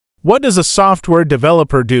What does a software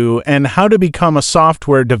developer do, and how to become a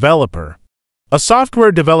software developer? A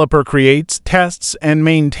software developer creates, tests, and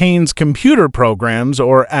maintains computer programs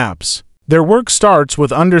or apps. Their work starts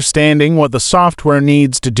with understanding what the software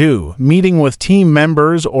needs to do, meeting with team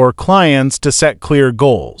members or clients to set clear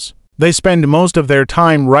goals. They spend most of their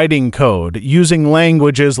time writing code, using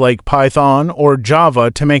languages like Python or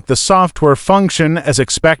Java to make the software function as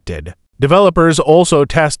expected. Developers also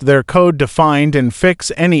test their code to find and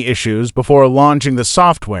fix any issues before launching the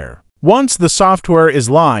software. Once the software is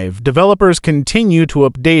live, developers continue to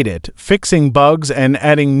update it, fixing bugs and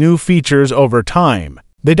adding new features over time.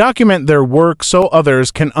 They document their work so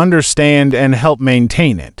others can understand and help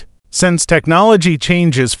maintain it. Since technology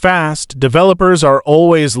changes fast, developers are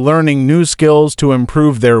always learning new skills to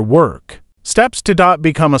improve their work. Steps to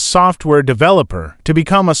become a software developer. To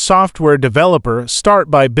become a software developer, start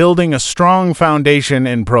by building a strong foundation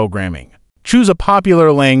in programming. Choose a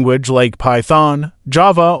popular language like Python,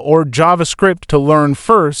 Java, or JavaScript to learn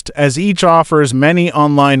first, as each offers many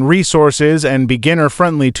online resources and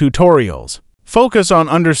beginner-friendly tutorials. Focus on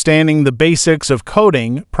understanding the basics of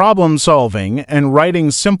coding, problem-solving, and writing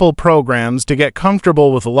simple programs to get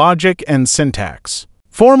comfortable with logic and syntax.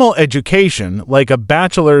 Formal education, like a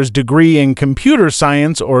bachelor's degree in computer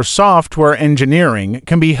science or software engineering,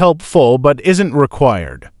 can be helpful but isn't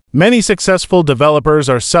required. Many successful developers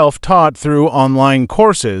are self-taught through online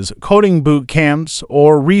courses, coding boot camps,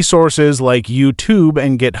 or resources like YouTube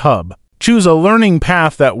and GitHub. Choose a learning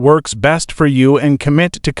path that works best for you and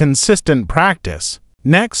commit to consistent practice.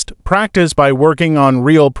 Next, practice by working on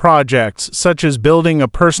real projects such as building a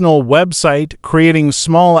personal website, creating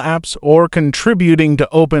small apps, or contributing to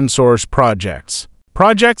open-source projects.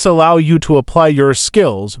 Projects allow you to apply your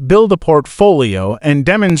skills, build a portfolio, and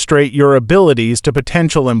demonstrate your abilities to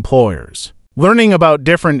potential employers. Learning about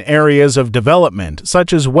different areas of development,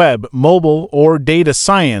 such as web, mobile, or data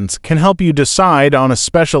science, can help you decide on a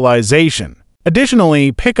specialization.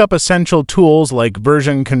 Additionally, pick up essential tools like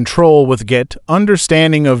version control with Git,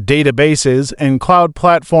 understanding of databases, and cloud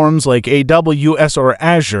platforms like AWS or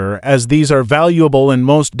Azure, as these are valuable in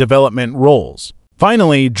most development roles.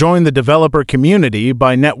 Finally, join the developer community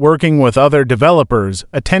by networking with other developers,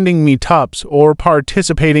 attending meetups, or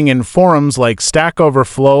participating in forums like Stack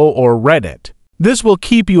Overflow or Reddit. This will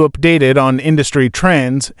keep you updated on industry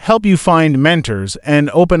trends, help you find mentors,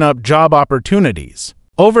 and open up job opportunities.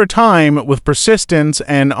 Over time, with persistence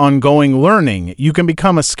and ongoing learning, you can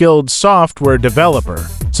become a skilled software developer.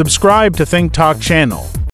 Subscribe to Think Talk channel.